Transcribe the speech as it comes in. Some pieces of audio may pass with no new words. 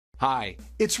Hi,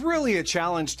 it's really a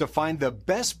challenge to find the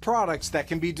best products that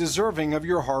can be deserving of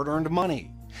your hard-earned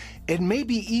money. It may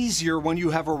be easier when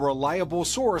you have a reliable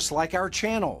source like our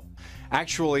channel.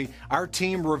 Actually, our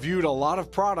team reviewed a lot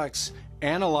of products,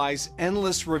 analyzed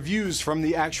endless reviews from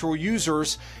the actual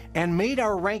users, and made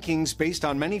our rankings based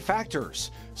on many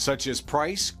factors, such as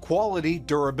price, quality,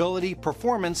 durability,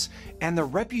 performance, and the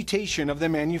reputation of the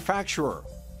manufacturer.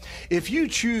 If you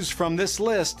choose from this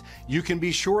list, you can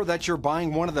be sure that you're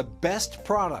buying one of the best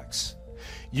products.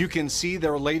 You can see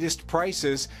their latest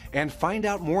prices and find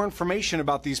out more information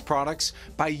about these products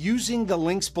by using the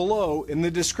links below in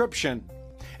the description.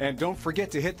 And don't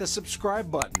forget to hit the subscribe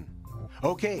button.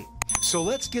 Okay, so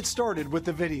let's get started with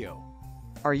the video.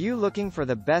 Are you looking for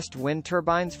the best wind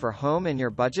turbines for home in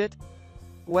your budget?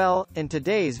 Well, in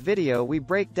today's video we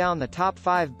break down the top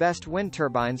 5 best wind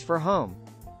turbines for home.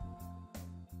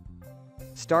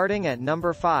 Starting at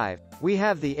number 5, we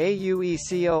have the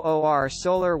AUECOOR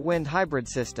Solar Wind Hybrid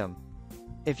System.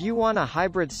 If you want a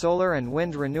hybrid solar and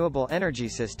wind renewable energy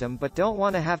system but don't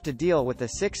want to have to deal with the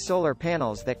 6 solar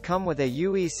panels that come with a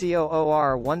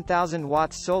AUECOOR 1000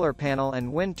 watts solar panel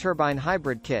and wind turbine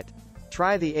hybrid kit,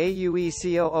 try the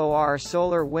AUECOOR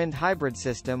Solar Wind Hybrid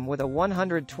System with a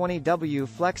 120W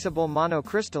flexible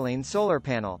monocrystalline solar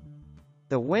panel.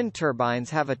 The wind turbines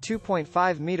have a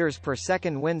 2.5 meters per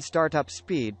second wind startup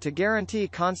speed to guarantee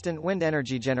constant wind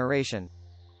energy generation.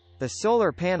 The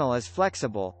solar panel is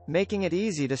flexible, making it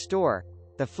easy to store.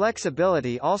 The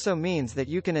flexibility also means that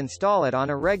you can install it on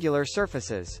irregular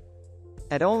surfaces.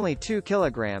 At only 2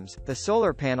 kilograms, the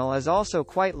solar panel is also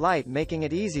quite light, making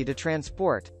it easy to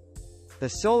transport. The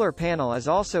solar panel is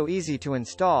also easy to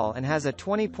install and has a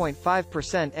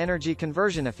 20.5% energy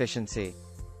conversion efficiency.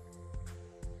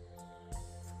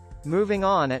 Moving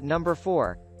on at number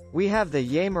 4, we have the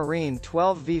YaeMarine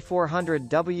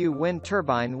 12V400W Wind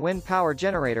Turbine Wind Power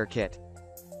Generator Kit.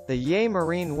 The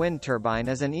YaeMarine wind turbine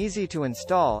is an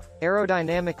easy-to-install,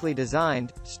 aerodynamically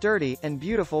designed, sturdy, and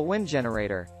beautiful wind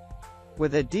generator.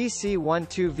 With a DC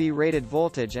 12V rated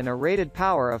voltage and a rated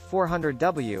power of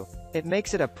 400W, it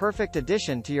makes it a perfect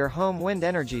addition to your home wind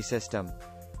energy system.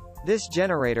 This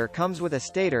generator comes with a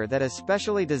stator that is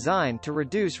specially designed to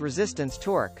reduce resistance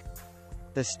torque.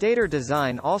 The stator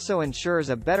design also ensures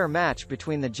a better match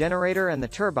between the generator and the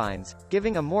turbines,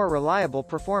 giving a more reliable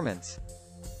performance.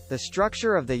 The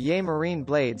structure of the YaeMarine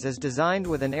blades is designed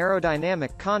with an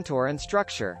aerodynamic contour and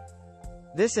structure.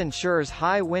 This ensures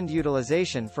high wind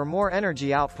utilization for more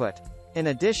energy output. In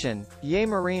addition,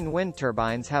 YaeMarine wind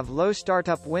turbines have low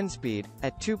startup wind speed,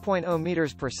 at 2.0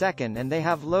 meters per second, and they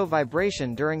have low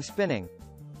vibration during spinning.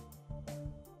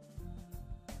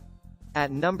 At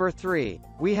number 3,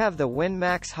 we have the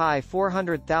Winmax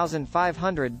Hy400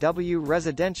 1500W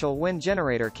Residential Wind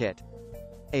Generator Kit.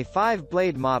 A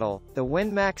 5-blade model, the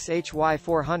Winmax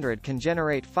Hy400 can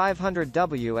generate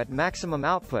 500W at maximum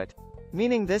output,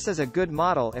 meaning this is a good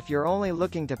model if you're only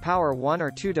looking to power 1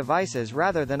 or 2 devices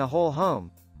rather than a whole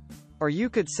home. Or you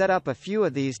could set up a few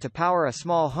of these to power a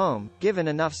small home, given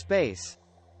enough space.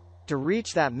 To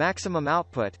reach that maximum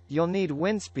output, you'll need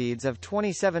wind speeds of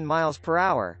 27 miles per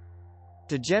hour.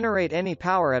 To generate any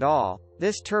power at all,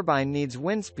 this turbine needs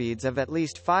wind speeds of at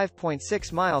least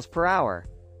 5.6 miles per hour.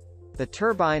 The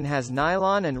turbine has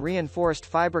nylon and reinforced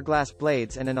fiberglass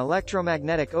blades and an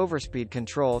electromagnetic overspeed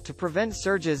control to prevent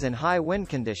surges in high wind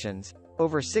conditions,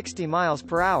 over 60 miles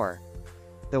per hour.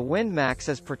 The Windmax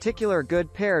is particularly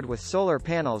good paired with solar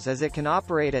panels as it can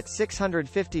operate at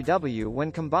 650W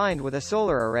when combined with a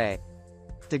solar array.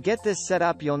 To get this set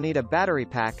up you'll need a battery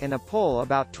pack and a pole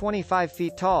about 25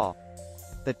 feet tall.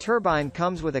 The turbine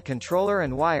comes with a controller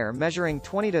and wire measuring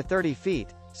 20 to 30 feet,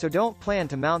 so don't plan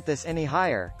to mount this any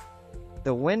higher.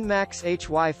 The Winmax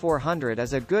Hy400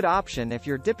 is a good option if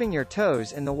you're dipping your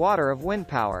toes in the water of wind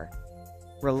power.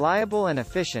 Reliable and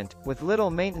efficient, with little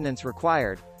maintenance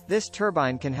required, this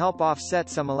turbine can help offset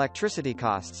some electricity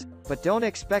costs, but don't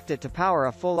expect it to power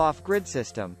a full off-grid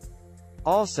system.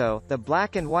 Also, the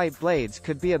black and white blades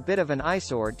could be a bit of an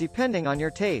eyesore depending on your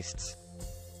tastes.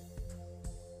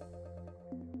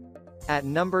 At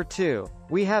number 2,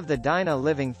 we have the Dyna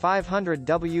Living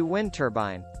 500W Wind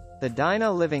Turbine. The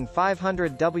Dyna Living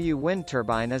 500W Wind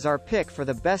Turbine is our pick for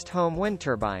the best home wind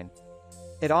turbine.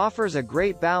 It offers a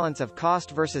great balance of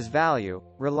cost versus value,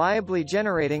 reliably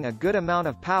generating a good amount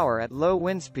of power at low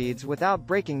wind speeds without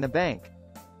breaking the bank.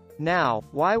 Now,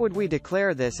 why would we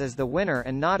declare this as the winner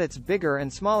and not its bigger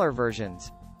and smaller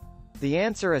versions? The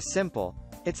answer is simple: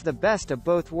 it's the best of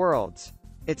both worlds.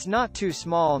 It's not too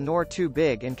small nor too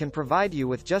big and can provide you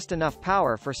with just enough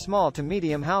power for small to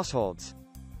medium households.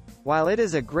 While it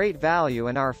is a great value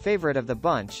and our favorite of the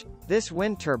bunch, this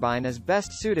wind turbine is best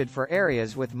suited for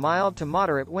areas with mild to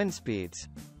moderate wind speeds.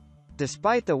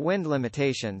 Despite the wind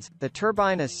limitations, the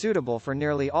turbine is suitable for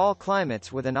nearly all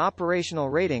climates with an operational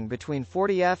rating between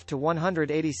 40F to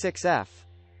 186F.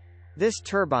 This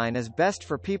turbine is best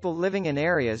for people living in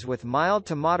areas with mild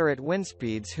to moderate wind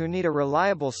speeds who need a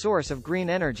reliable source of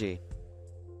green energy.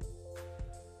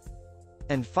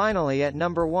 And finally, at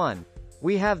number 1,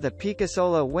 we have the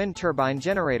Picosola Wind Turbine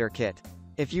Generator Kit.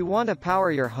 If you want to power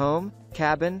your home,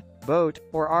 cabin, boat,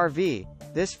 or RV,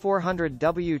 this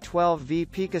 400W12V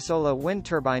Picosola Wind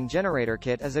Turbine Generator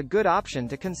Kit is a good option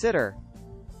to consider.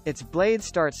 Its blades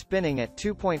start spinning at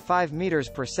 2.5 meters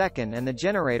per second and the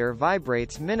generator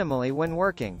vibrates minimally when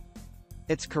working.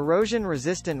 Its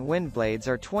corrosion-resistant wind blades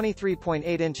are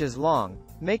 23.8 inches long,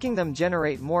 making them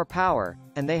generate more power,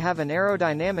 and they have an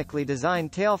aerodynamically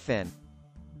designed tail fin.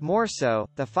 More so,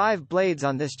 the 5 blades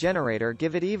on this generator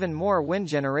give it even more wind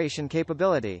generation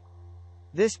capability.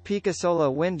 This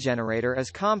Picosola wind generator is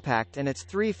compact and its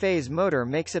 3-phase motor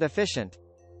makes it efficient.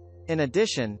 In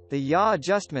addition, the yaw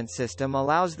adjustment system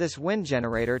allows this wind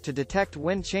generator to detect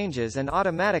wind changes and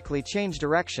automatically change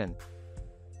direction.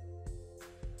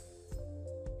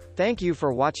 Thank you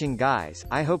for watching, guys.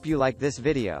 I hope you liked this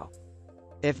video.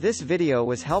 If this video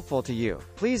was helpful to you,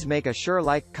 please make a sure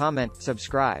like, comment,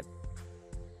 subscribe.